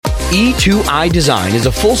E2I Design is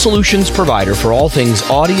a full solutions provider for all things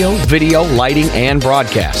audio, video, lighting, and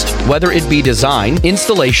broadcast. Whether it be design,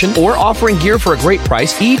 installation, or offering gear for a great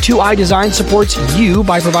price, E2I Design supports you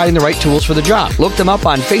by providing the right tools for the job. Look them up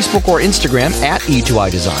on Facebook or Instagram at E2I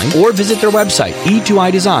Design or visit their website,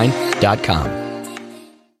 e2idesign.com.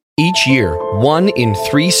 Each year, 1 in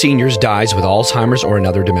 3 seniors dies with Alzheimer's or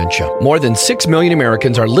another dementia. More than 6 million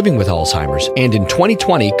Americans are living with Alzheimer's, and in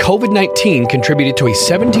 2020, COVID-19 contributed to a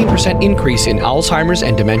 17% increase in Alzheimer's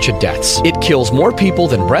and dementia deaths. It kills more people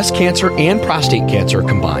than breast cancer and prostate cancer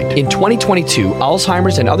combined. In 2022,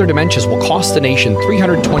 Alzheimer's and other dementias will cost the nation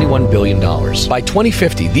 $321 billion. By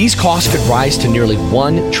 2050, these costs could rise to nearly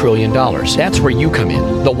 $1 trillion. That's where you come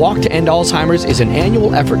in. The Walk to End Alzheimer's is an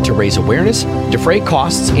annual effort to raise awareness, defray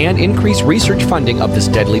costs, and increase research funding of this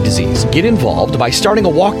deadly disease. Get involved by starting a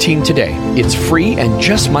walk team today. It's free and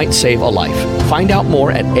just might save a life. Find out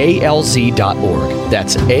more at alz.org.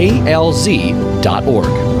 That's alz.org.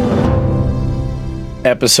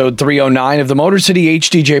 Episode 309 of the Motor City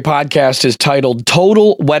HDJ podcast is titled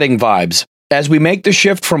Total Wedding Vibes. As we make the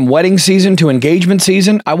shift from wedding season to engagement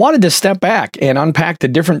season, I wanted to step back and unpack the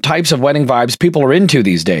different types of wedding vibes people are into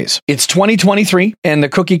these days. It's 2023, and the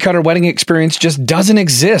cookie-cutter wedding experience just doesn't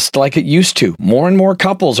exist like it used to. More and more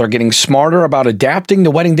couples are getting smarter about adapting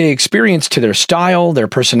the wedding day experience to their style, their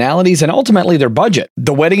personalities, and ultimately their budget.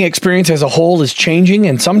 The wedding experience as a whole is changing,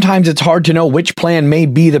 and sometimes it's hard to know which plan may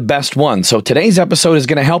be the best one. So today's episode is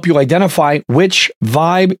going to help you identify which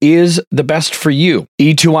vibe is the best for you.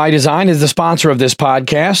 E2I Design is the sponsor of this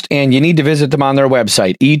podcast, and you need to visit them on their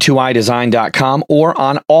website, e2idesign.com, or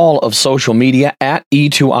on all of social media at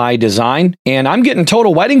E2I Design. And I'm getting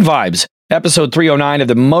total wedding vibes. Episode 309 of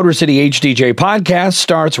the Motor City HDJ podcast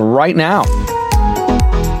starts right now.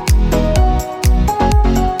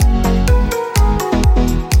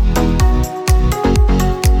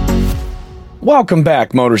 Welcome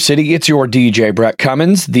back, Motor City. It's your DJ, Brett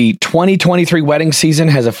Cummins. The 2023 wedding season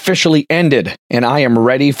has officially ended, and I am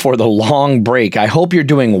ready for the long break. I hope you're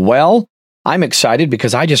doing well. I'm excited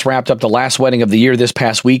because I just wrapped up the last wedding of the year this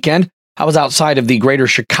past weekend. I was outside of the greater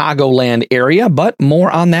Chicagoland area, but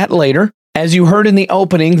more on that later. As you heard in the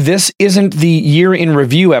opening, this isn't the year in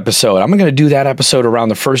review episode. I'm going to do that episode around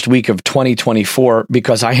the first week of 2024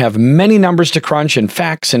 because I have many numbers to crunch and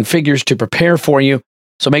facts and figures to prepare for you.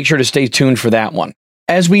 So make sure to stay tuned for that one.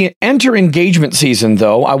 As we enter engagement season,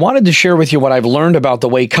 though, I wanted to share with you what I've learned about the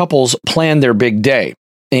way couples plan their big day.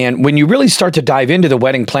 And when you really start to dive into the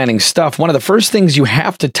wedding planning stuff, one of the first things you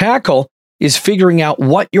have to tackle is figuring out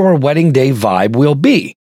what your wedding day vibe will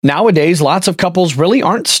be. Nowadays, lots of couples really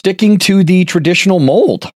aren't sticking to the traditional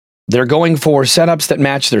mold. They're going for setups that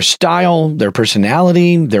match their style, their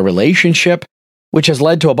personality, their relationship, which has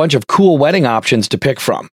led to a bunch of cool wedding options to pick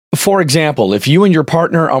from. For example, if you and your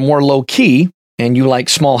partner are more low-key and you like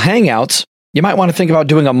small hangouts, you might want to think about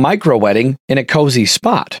doing a micro-wedding in a cozy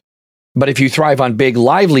spot. But if you thrive on big,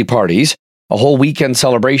 lively parties, a whole weekend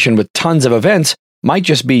celebration with tons of events might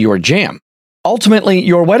just be your jam. Ultimately,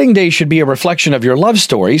 your wedding day should be a reflection of your love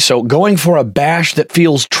story, so going for a bash that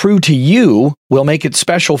feels true to you will make it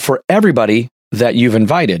special for everybody that you've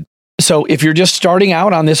invited. So if you're just starting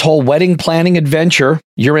out on this whole wedding planning adventure,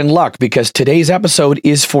 you're in luck because today's episode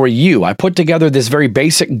is for you. I put together this very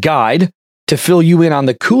basic guide to fill you in on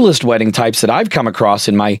the coolest wedding types that I've come across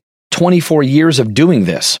in my 24 years of doing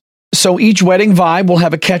this. So each wedding vibe will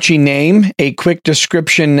have a catchy name, a quick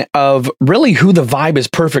description of really who the vibe is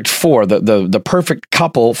perfect for, the perfect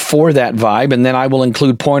couple for that vibe, and then I will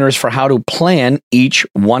include pointers for how to plan each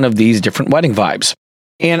one of these different wedding vibes.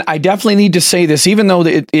 And I definitely need to say this, even though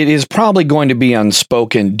it is probably going to be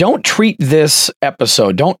unspoken, don't treat this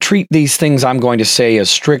episode, don't treat these things I'm going to say as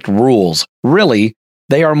strict rules. Really,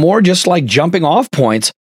 they are more just like jumping off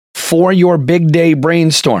points for your big day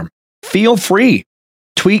brainstorm. Feel free.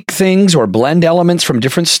 Tweak things or blend elements from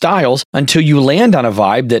different styles until you land on a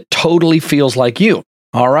vibe that totally feels like you.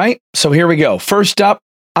 All right, so here we go. First up,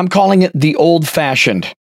 I'm calling it the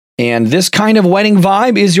old-fashioned. And this kind of wedding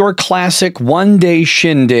vibe is your classic one-day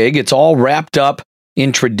shindig. It's all wrapped up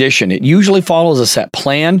in tradition. It usually follows a set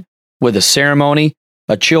plan with a ceremony,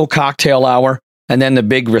 a chill cocktail hour, and then the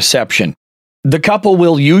big reception. The couple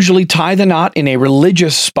will usually tie the knot in a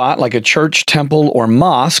religious spot like a church, temple, or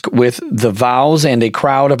mosque with the vows and a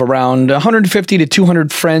crowd of around 150 to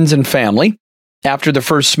 200 friends and family. After the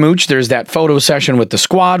first smooch, there's that photo session with the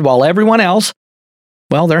squad while everyone else,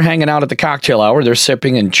 well, they're hanging out at the cocktail hour. They're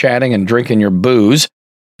sipping and chatting and drinking your booze.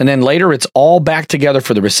 And then later, it's all back together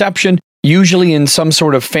for the reception, usually in some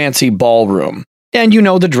sort of fancy ballroom. And you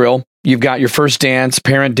know the drill. You've got your first dance,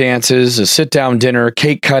 parent dances, a sit-down dinner,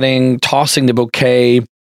 cake cutting, tossing the bouquet.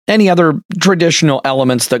 any other traditional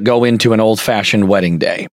elements that go into an old-fashioned wedding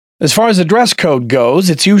day. As far as the dress code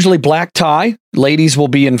goes, it's usually black tie. Ladies will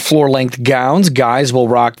be in floor-length gowns. Guys will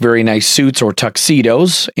rock very nice suits or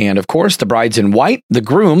tuxedos. And of course, the bride's in white. The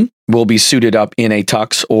groom will be suited up in a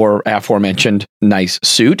tux or aforementioned nice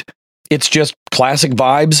suit. It's just classic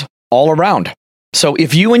vibes all around. So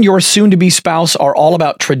if you and your soon-to-be spouse are all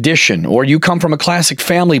about tradition, or you come from a classic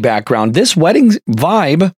family background, this wedding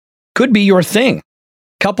vibe could be your thing.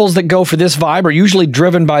 Couples that go for this vibe are usually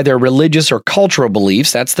driven by their religious or cultural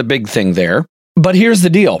beliefs. That's the big thing there. But here's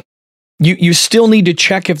the deal. You still need to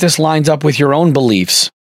check if this lines up with your own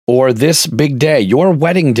beliefs, or this big day. Your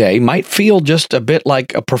wedding day might feel just a bit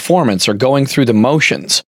like a performance or going through the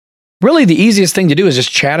motions. Really, the easiest thing to do is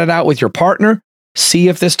just chat it out with your partner. See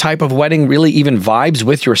if this type of wedding really even vibes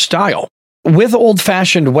with your style. With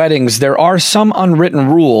old-fashioned weddings, there are some unwritten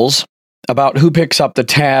rules about who picks up the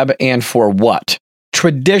tab and for what.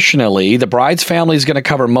 Traditionally, the bride's family is going to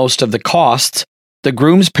cover most of the costs. The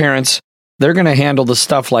groom's parents, they're going to handle the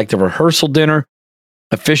stuff like the rehearsal dinner,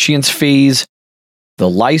 officiant's fees, the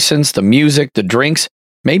license, the music, the drinks,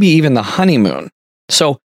 maybe even the honeymoon.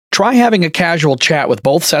 So try having a casual chat with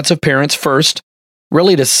both sets of parents first,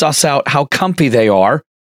 really to suss out how comfy they are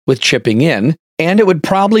with chipping in, and it would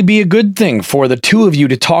probably be a good thing for the two of you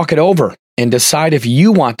to talk it over and decide if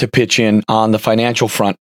you want to pitch in on the financial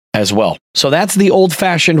front as well. So that's the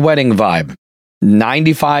old-fashioned wedding vibe.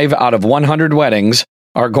 95 out of 100 weddings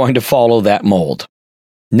are going to follow that mold.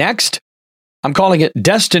 Next, I'm calling it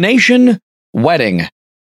Destination Wedding.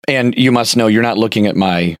 And you must know you're not looking at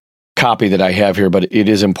my copy that I have here, but it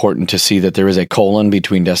is important to see that there is a colon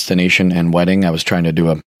between destination and wedding. I was trying to do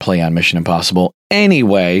a play on Mission Impossible.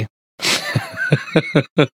 Anyway,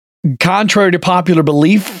 contrary to popular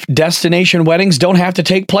belief, destination weddings don't have to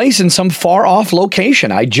take place in some far-off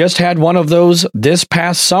location. I just had one of those this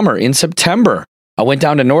past summer in September. I went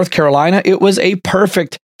down to North Carolina. It was a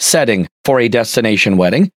perfect setting for a destination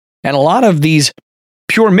wedding. And a lot of these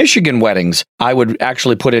pure Michigan weddings, I would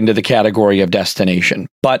actually put into the category of destination.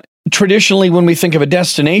 But traditionally, when we think of a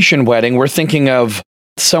destination wedding, we're thinking of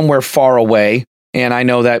somewhere far away. And I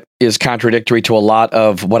know that is contradictory to a lot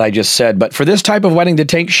of what I just said. But for this type of wedding to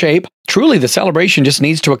take shape, truly the celebration just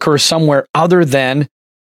needs to occur somewhere other than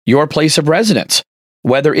your place of residence.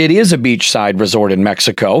 Whether it is a beachside resort in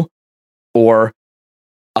Mexico, or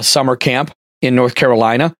a summer camp in North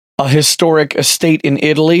Carolina, a historic estate in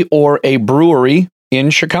Italy, or a brewery in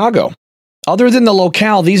Chicago. Other than the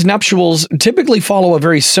locale, these nuptials typically follow a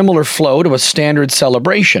very similar flow to a standard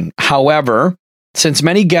celebration. However, since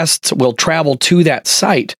many guests will travel to that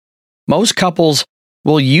site, most couples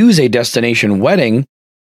will use a destination wedding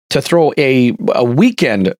to throw a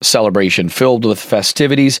weekend celebration filled with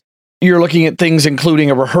festivities. You're looking at things including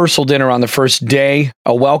a rehearsal dinner on the first day,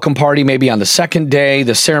 a welcome party maybe on the second day,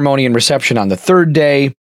 the ceremony and reception on the third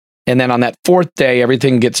day, and then on that fourth day,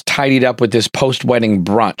 everything gets tidied up with this post-wedding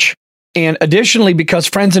brunch. And additionally, because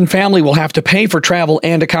friends and family will have to pay for travel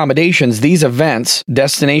and accommodations, these events,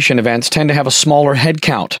 destination events, tend to have a smaller head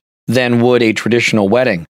count than would a traditional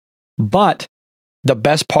wedding. But the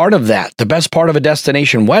best part of that, the best part of a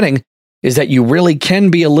destination wedding, is that you really can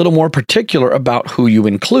be a little more particular about who you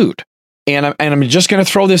include. And I'm just going to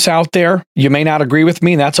throw this out there. You may not agree with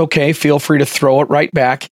me, and that's okay. Feel free to throw it right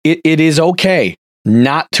back. It is okay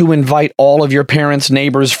not to invite all of your parents',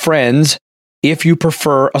 neighbors, friends if you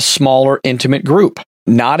prefer a smaller, intimate group.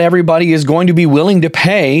 Not everybody is going to be willing to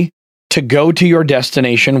pay to go to your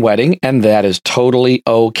destination wedding, and that is totally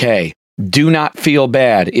okay. Do not feel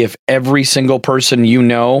bad if every single person you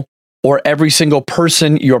know, or every single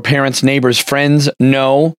person your parents, neighbors, friends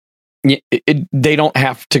know, they don't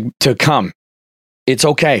have to come. It's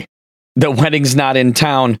okay. The wedding's not in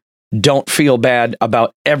town. Don't feel bad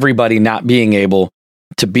about everybody not being able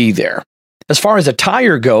to be there. As far as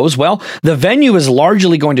attire goes, well, the venue is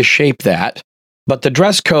largely going to shape that, but the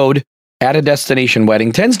dress code at a destination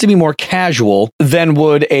wedding tends to be more casual than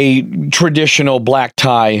would a traditional black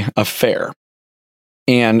tie affair.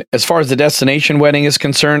 And as far as the destination wedding is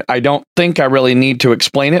concerned, I don't think I really need to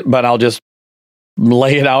explain it, but I'll just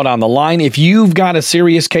lay it out on the line. If you've got a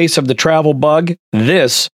serious case of the travel bug,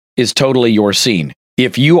 this is totally your scene.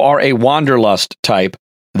 If you are a wanderlust type,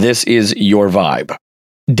 this is your vibe.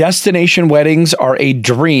 Destination weddings are a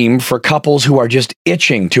dream for couples who are just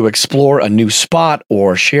itching to explore a new spot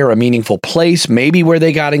or share a meaningful place, maybe where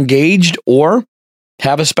they got engaged, or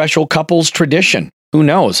have a special couples tradition. Who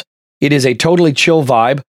knows? It is a totally chill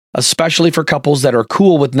vibe, especially for couples that are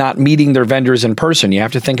cool with not meeting their vendors in person. You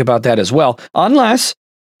have to think about that as well, unless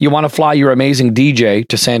you want to fly your amazing DJ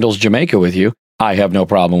to Sandals, Jamaica with you. I have no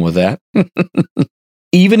problem with that.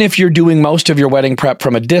 even if you're doing most of your wedding prep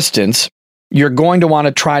from a distance, you're going to want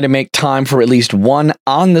to try to make time for at least one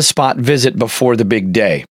on-the-spot visit before the big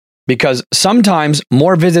day, because sometimes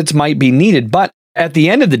more visits might be needed, but at the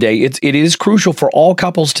end of the day, it is crucial for all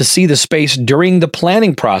couples to see the space during the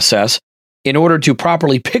planning process in order to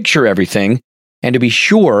properly picture everything and to be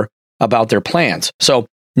sure about their plans. So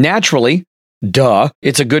naturally,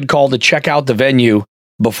 it's a good call to check out the venue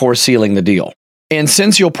before sealing the deal. And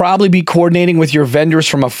since you'll probably be coordinating with your vendors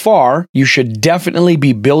from afar, you should definitely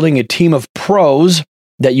be building a team of pros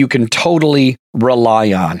that you can totally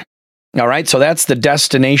rely on. All right, so that's the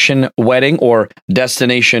destination wedding or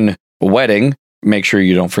destination wedding. Make sure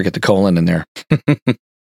you don't forget the colon in there.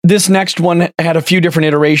 This next one had a few different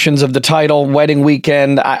iterations of the title, Wedding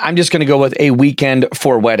Weekend. I'm just going to go with a weekend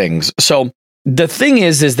for weddings. So the thing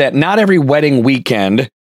is that not every wedding weekend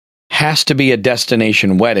has to be a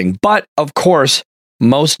destination wedding. But of course,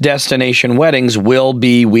 most destination weddings will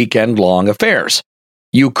be weekend-long affairs.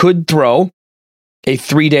 You could throw a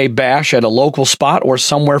 3-day bash at a local spot or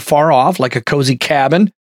somewhere far off, like a cozy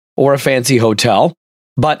cabin or a fancy hotel.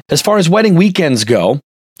 But as far as wedding weekends go,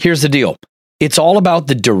 here's the deal. It's all about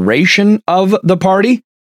the duration of the party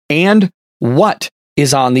and what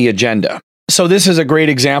is on the agenda. So this is a great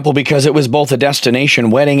example because it was both a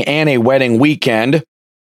destination wedding and a wedding weekend.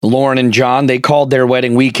 Lauren and John, they called their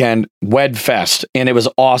wedding weekend WedFest, and it was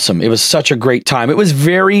awesome. It was such a great time. It was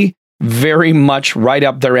very, very much right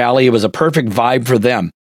up their alley. It was a perfect vibe for them.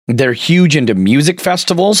 They're huge into music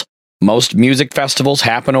festivals. Most music festivals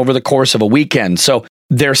happen over the course of a weekend. So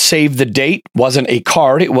their save the date wasn't a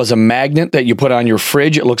card. It was a magnet that you put on your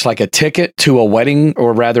fridge. It looks like a ticket to a wedding,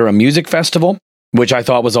 or rather a music festival, which I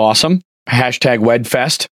thought was awesome.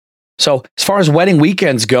 #WedFest. So as far as wedding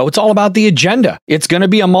weekends go, it's all about the agenda. It's going to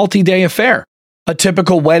be a multi-day affair. A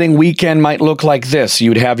typical wedding weekend might look like this.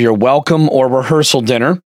 You'd have your welcome or rehearsal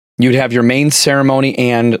dinner. You'd have your main ceremony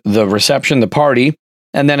and the reception, the party,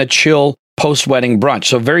 and then a chill post-wedding brunch.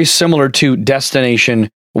 So very similar to destination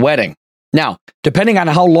wedding. Now, depending on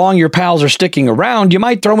how long your pals are sticking around, you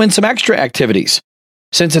might throw in some extra activities.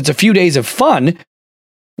 Since it's a few days of fun,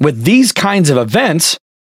 with these kinds of events,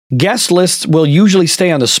 guest lists will usually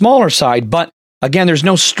stay on the smaller side, but again, there's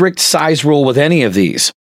no strict size rule with any of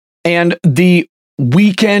these. And the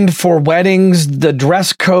weekend for weddings, the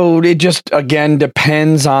dress code, it just, again,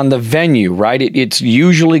 depends on the venue, right? It's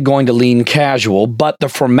usually going to lean casual, but the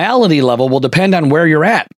formality level will depend on where you're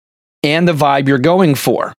at and the vibe you're going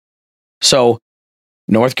for. So,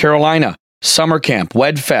 North Carolina, summer camp,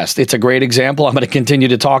 WedFest, it's a great example. I'm going to continue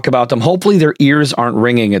to talk about them. Hopefully their ears aren't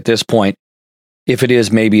ringing at this point. If it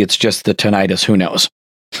is, maybe it's just the tinnitus, who knows?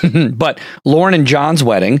 But Lauren and John's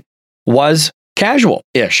wedding was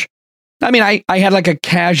casual-ish. I mean, I had like a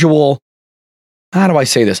casual, how do I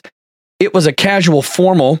say this? It was a casual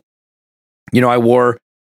formal, I wore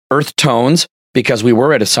earth tones because we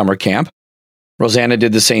were at a summer camp. Rosanna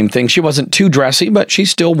did the same thing. She wasn't too dressy, but she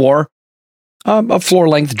still wore a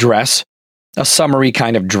floor-length dress, a summery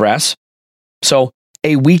kind of dress. So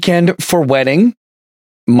a weekend for wedding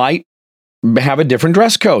might have a different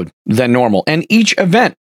dress code than normal. And each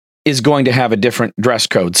event is going to have a different dress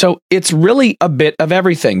code. So it's really a bit of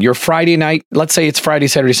everything. Your Friday night, let's say it's Friday,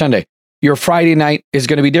 Saturday, Sunday. Your Friday night is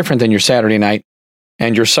going to be different than your Saturday night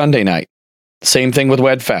and your Sunday night. Same thing with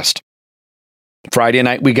WedFest. Friday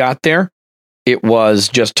night we got there. It was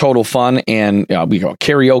just total fun, and we got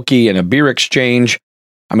karaoke and a beer exchange.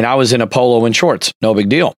 I mean, I was in a polo and shorts. No big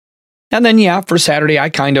deal. And then, for Saturday, I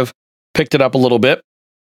kind of picked it up a little bit.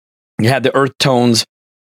 You had the earth tones,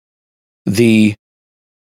 the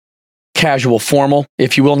casual formal,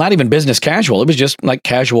 if you will, not even business casual. It was just like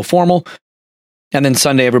casual formal. And then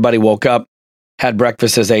Sunday, everybody woke up, had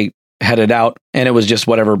breakfast as they headed out, and it was just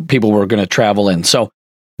whatever people were going to travel in. So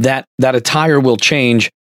that attire will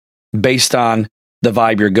change based on the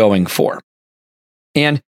vibe you're going for.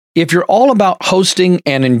 And if you're all about hosting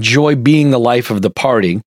and enjoy being the life of the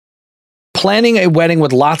party, planning a wedding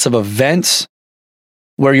with lots of events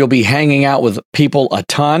where you'll be hanging out with people a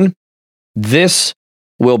ton, this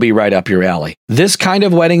will be right up your alley. This kind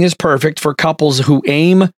of wedding is perfect for couples who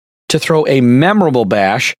aim to throw a memorable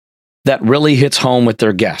bash that really hits home with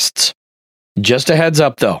their guests. Just a heads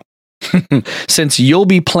up though, since you'll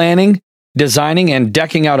be planning, designing, and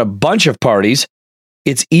decking out a bunch of parties,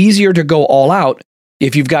 it's easier to go all out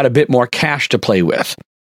if you've got a bit more cash to play with.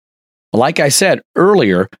 Like I said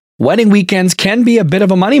earlier, wedding weekends can be a bit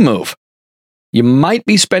of a money move. You might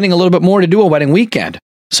be spending a little bit more to do a wedding weekend.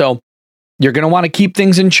 So you're going to want to keep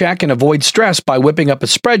things in check and avoid stress by whipping up a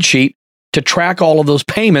spreadsheet to track all of those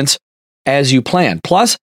payments as you plan.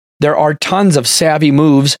 Plus, there are tons of savvy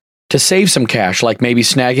moves to save some cash, like maybe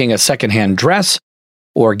snagging a secondhand dress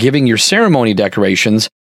or giving your ceremony decorations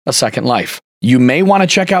a second life. You may want to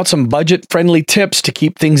check out some budget-friendly tips to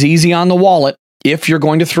keep things easy on the wallet if you're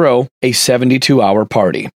going to throw a 72-hour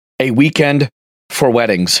party. A weekend for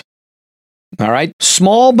weddings. All right,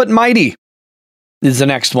 small but mighty is the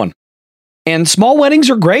next one. And small weddings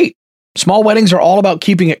are great. Small weddings are all about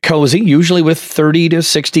keeping it cozy, usually with 30 to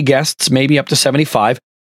 60 guests, maybe up to 75.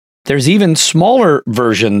 There's even smaller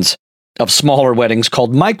versions of smaller weddings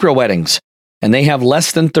called micro weddings, and they have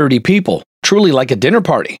less than 30 people, truly like a dinner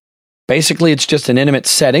party. Basically, it's just an intimate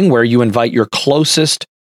setting where you invite your closest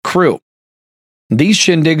crew. These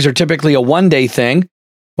shindigs are typically a one-day thing,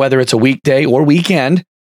 whether it's a weekday or weekend,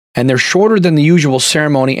 and they're shorter than the usual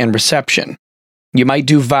ceremony and reception. You might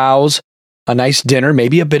do vows, a nice dinner,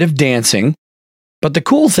 maybe a bit of dancing. But the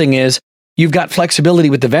cool thing is, you've got flexibility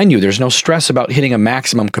with the venue. There's no stress about hitting a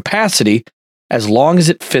maximum capacity as long as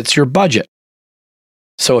it fits your budget.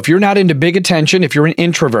 So if you're not into big attention, if you're an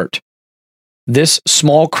introvert, this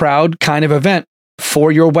small crowd kind of event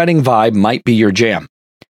for your wedding vibe might be your jam.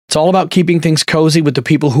 It's all about keeping things cozy with the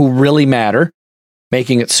people who really matter,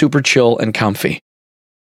 making it super chill and comfy.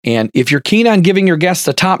 And if you're keen on giving your guests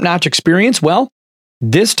a top-notch experience, well,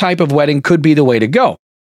 this type of wedding could be the way to go.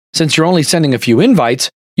 Since you're only sending a few invites,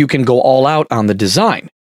 you can go all out on the design.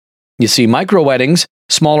 You see, micro weddings,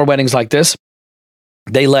 smaller weddings like this,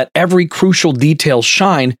 they let every crucial detail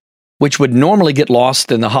shine, which would normally get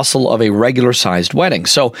lost in the hustle of a regular-sized wedding.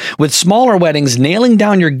 So with smaller weddings, nailing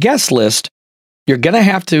down your guest list, you're going to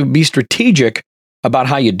have to be strategic about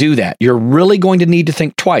how you do that. You're really going to need to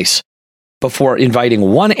think twice before inviting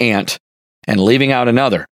one aunt and leaving out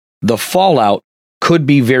another. The fallout could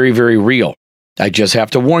be very, very real. I just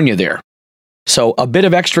have to warn you there. So a bit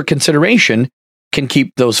of extra consideration can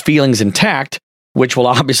keep those feelings intact, which will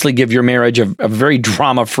obviously give your marriage a very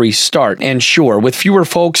drama-free start. And sure, with fewer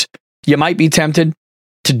folks, you might be tempted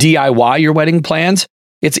to DIY your wedding plans.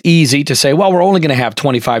 It's easy to say, well, we're only going to have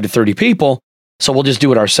 25 to 30 people, so we'll just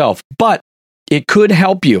do it ourselves. But it could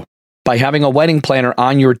help you by having a wedding planner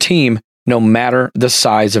on your team, no matter the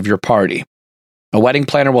size of your party. A wedding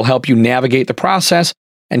planner will help you navigate the process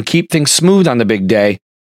and keep things smooth on the big day,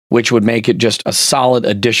 which would make it just a solid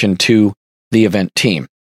addition to the event team.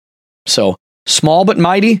 So, small but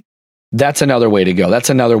mighty, that's another way to go. That's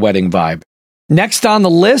another wedding vibe. Next on the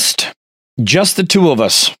list, just the two of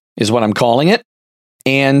us is what I'm calling it,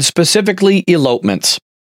 and specifically elopements.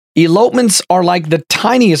 Elopements are like the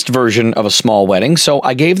tiniest version of a small wedding, so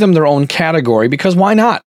I gave them their own category because why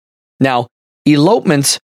not? Now,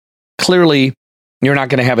 elopements, clearly, you're not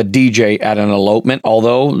going to have a DJ at an elopement,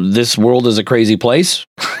 although this world is a crazy place.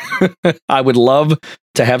 I would love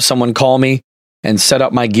to have someone call me and set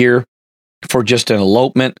up my gear for just an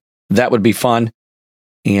elopement. That would be fun.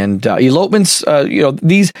 And elopements,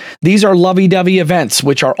 these are lovey-dovey events,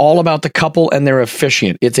 which are all about the couple and their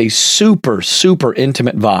officiant. It's a super, super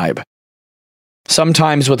intimate vibe.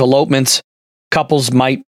 Sometimes with elopements, couples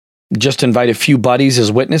might just invite a few buddies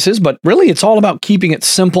as witnesses, but really it's all about keeping it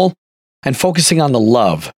simple and focusing on the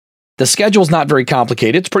love. The schedule's not very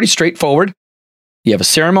complicated. It's pretty straightforward. You have a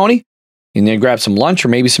ceremony, and then grab some lunch or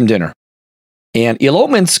maybe some dinner. And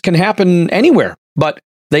elopements can happen anywhere, but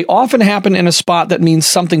they often happen in a spot that means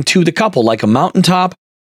something to the couple, like a mountaintop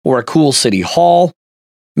or a cool city hall.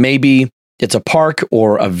 Maybe it's a park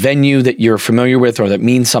or a venue that you're familiar with or that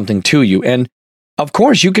means something to you. And of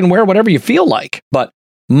course, you can wear whatever you feel like, but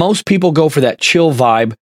most people go for that chill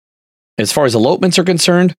vibe as far as elopements are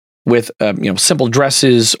concerned, with simple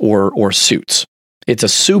dresses or suits. It's a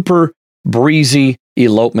super breezy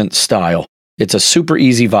elopement style. It's a super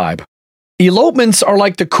easy vibe. Elopements are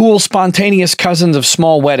like the cool, spontaneous cousins of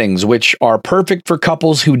small weddings, which are perfect for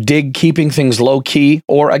couples who dig keeping things low-key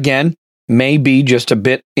or, again, may be just a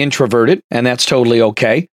bit introverted, and that's totally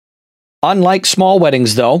okay. Unlike small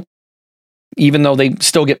weddings, though, even though they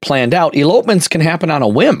still get planned out, elopements can happen on a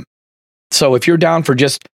whim. So if you're down for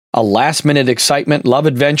just a last-minute excitement, love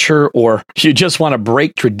adventure, or you just want to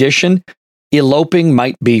break tradition, eloping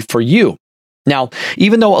might be for you. Now,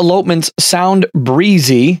 even though elopements sound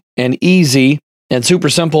breezy and easy and super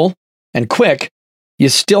simple and quick, you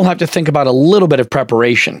still have to think about a little bit of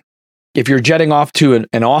preparation. If you're jetting off to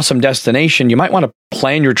an awesome destination, you might want to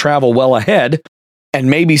plan your travel well ahead and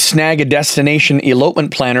maybe snag a destination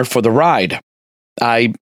elopement planner for the ride.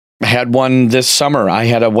 I had one this summer. I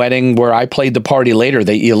had a wedding where I played the party later.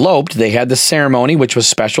 They eloped. They had the ceremony, which was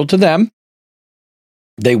special to them.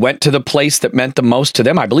 They went to the place that meant the most to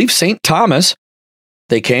them. I believe St. Thomas.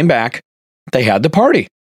 They came back. They had the party.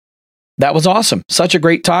 That was awesome. Such a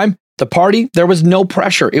great time. The party, there was no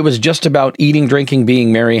pressure. It was just about eating, drinking,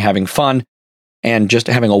 being merry, having fun, and just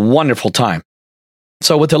having a wonderful time.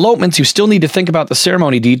 So with elopements, you still need to think about the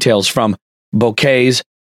ceremony details, from bouquets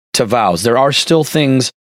to vows. There are still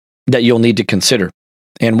things that you'll need to consider.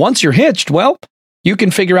 And once you're hitched, well, you can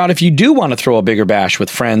figure out if you do want to throw a bigger bash with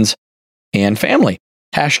friends and family.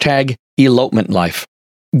 Hashtag elopement life.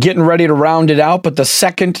 Getting ready to round it out, but the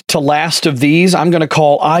second to last of these, I'm going to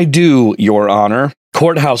call I do, Your Honor.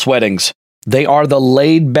 Courthouse weddings. They are the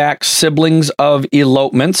laid-back siblings of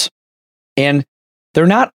elopements. And they're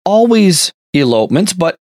not always elopements,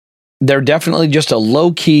 but they're definitely just a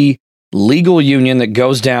low-key legal union that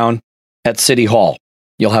goes down at City Hall.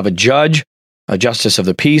 You'll have a judge, a justice of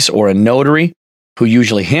the peace, or a notary who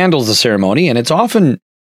usually handles the ceremony, and it's often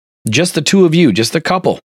just the two of you, just the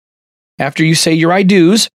couple. After you say your I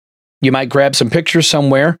do's, you might grab some pictures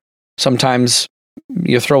somewhere. Sometimes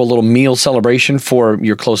you throw a little meal celebration for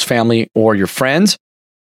your close family or your friends.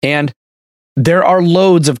 And there are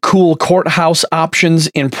loads of cool courthouse options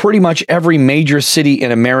in pretty much every major city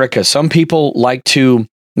in America. Some people like to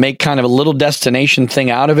make kind of a little destination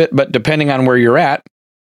thing out of it, but depending on where you're at,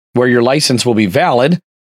 where your license will be valid,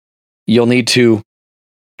 you'll need to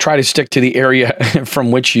try to stick to the area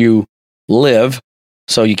from which you live.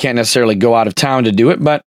 So you can't necessarily go out of town to do it,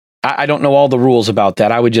 but I don't know all the rules about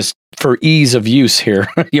that. I would just, for ease of use here,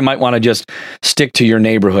 you might want to just stick to your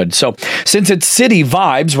neighborhood. So since it's city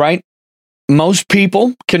vibes, right? Most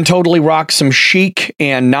people can totally rock some chic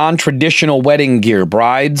and non-traditional wedding gear.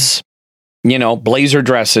 Brides, blazer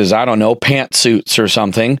dresses, I don't know, pantsuits or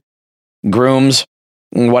something. Grooms,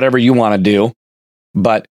 whatever you want to do.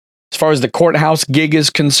 But as far as the courthouse gig is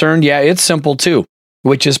concerned, yeah, it's simple too,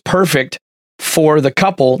 which is perfect for the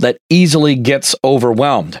couple that easily gets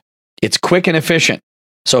overwhelmed. It's quick and efficient.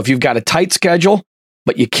 So if you've got a tight schedule,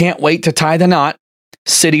 but you can't wait to tie the knot,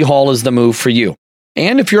 City Hall is the move for you.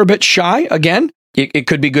 And if you're a bit shy, again, it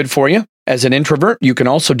could be good for you. As an introvert, you can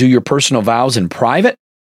also do your personal vows in private.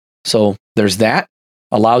 So there's that.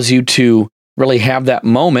 Allows you to really have that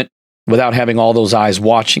moment without having all those eyes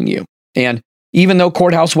watching you. And even though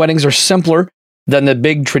courthouse weddings are simpler than the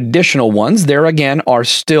big traditional ones, there again are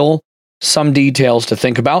still some details to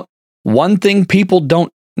think about. One thing people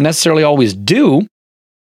don't necessarily always do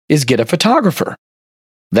is get a photographer.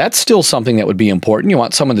 That's still something that would be important. You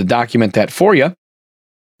want someone to document that for you.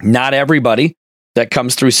 Not everybody that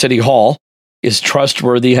comes through City Hall is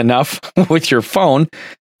trustworthy enough with your phone.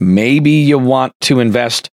 Maybe you want to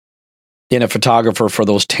invest in a photographer for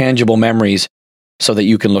those tangible memories so that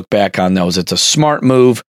you can look back on those. It's a smart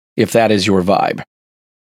move if that is your vibe.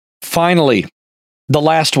 Finally, the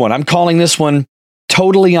last one. I'm calling this one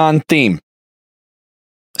totally on theme.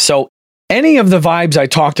 So any of the vibes I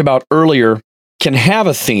talked about earlier can have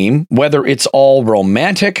a theme, whether it's all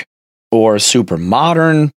romantic or super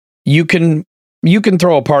modern. You can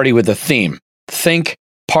throw a party with a theme. Think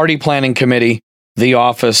Party Planning Committee, The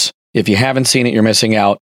Office. If you haven't seen it, you're missing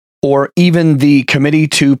out. Or even the Committee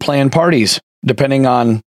to Plan Parties, depending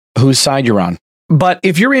on whose side you're on. But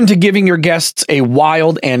if you're into giving your guests a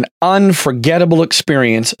wild and unforgettable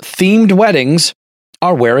experience, themed weddings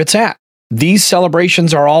are where it's at. These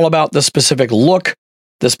celebrations are all about the specific look,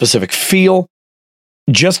 the specific feel,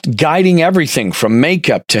 just guiding everything from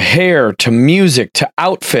makeup to hair to music to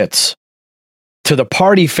outfits to the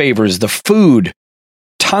party favors, the food,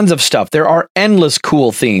 tons of stuff. There are endless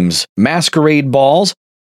cool themes. Masquerade balls.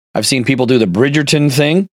 I've seen people do the Bridgerton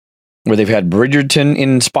thing where they've had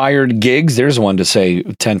Bridgerton-inspired gigs. There's one to say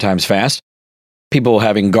 10 times fast. People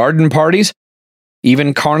having garden parties,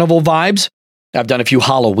 even carnival vibes. I've done a few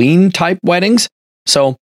Halloween-type weddings.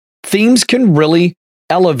 So themes can really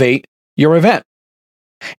elevate your event.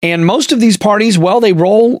 And most of these parties, well, they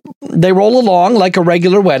roll along like a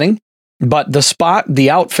regular wedding, but the spot, the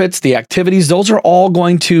outfits, the activities, those are all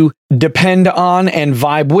going to depend on and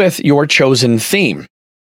vibe with your chosen theme.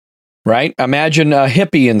 Right? Imagine a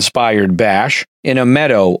hippie-inspired bash in a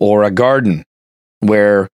meadow or a garden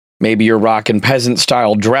where maybe you're rocking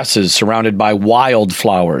peasant-style dresses surrounded by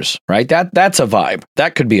wildflowers, right? That's a vibe.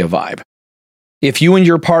 That could be a vibe. If you and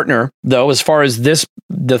your partner, though, as far as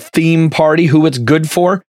the theme party, who it's good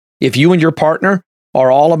for, if you and your partner are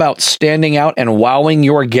all about standing out and wowing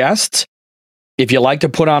your guests, if you like to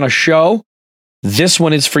put on a show, this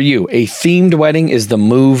one is for you. A themed wedding is the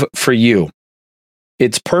move for you.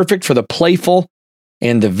 It's perfect for the playful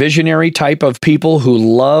and the visionary type of people who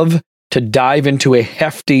love to dive into a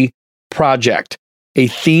hefty project. A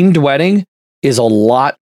themed wedding is a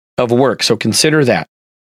lot of work, so consider that.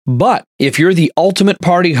 But if you're the ultimate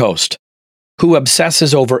party host who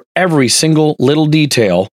obsesses over every single little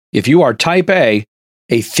detail, if you are type A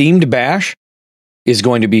a themed bash is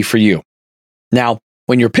going to be for you. Now,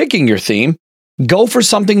 when you're picking your theme, go for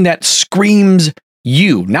something that screams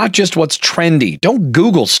you, not just what's trendy. Don't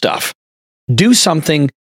Google stuff. Do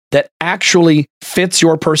something that actually fits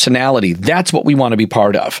your personality. That's what we want to be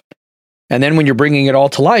part of. And then when you're bringing it all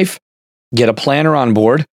to life, get a planner on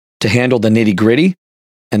board to handle the nitty-gritty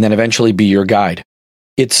and then eventually be your guide.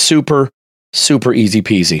 It's super, super easy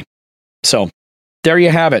peasy. So there you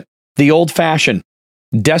have it. The old-fashioned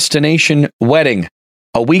destination wedding.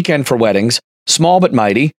 A weekend for weddings, small but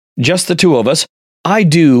mighty, just the two of us. I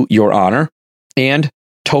do, Your Honor, and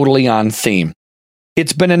totally on theme.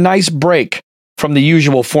 It's been a nice break from the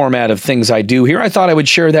usual format of things I do here. I thought I would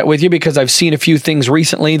share that with you because I've seen a few things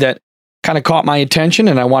recently that kind of caught my attention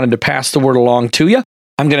and I wanted to pass the word along to you.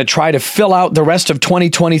 I'm going to try to fill out the rest of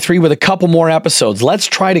 2023 with a couple more episodes. Let's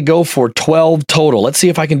try to go for 12 total. Let's see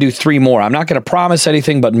if I can do 3 more. I'm not going to promise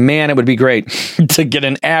anything, but man, it would be great to get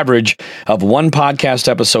an average of 1 podcast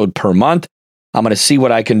episode per month. I'm going to see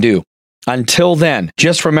what I can do. Until then,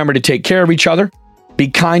 just remember to take care of each other, be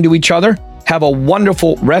kind to each other, have a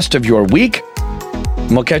wonderful rest of your week,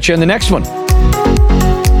 and we'll catch you in the next one.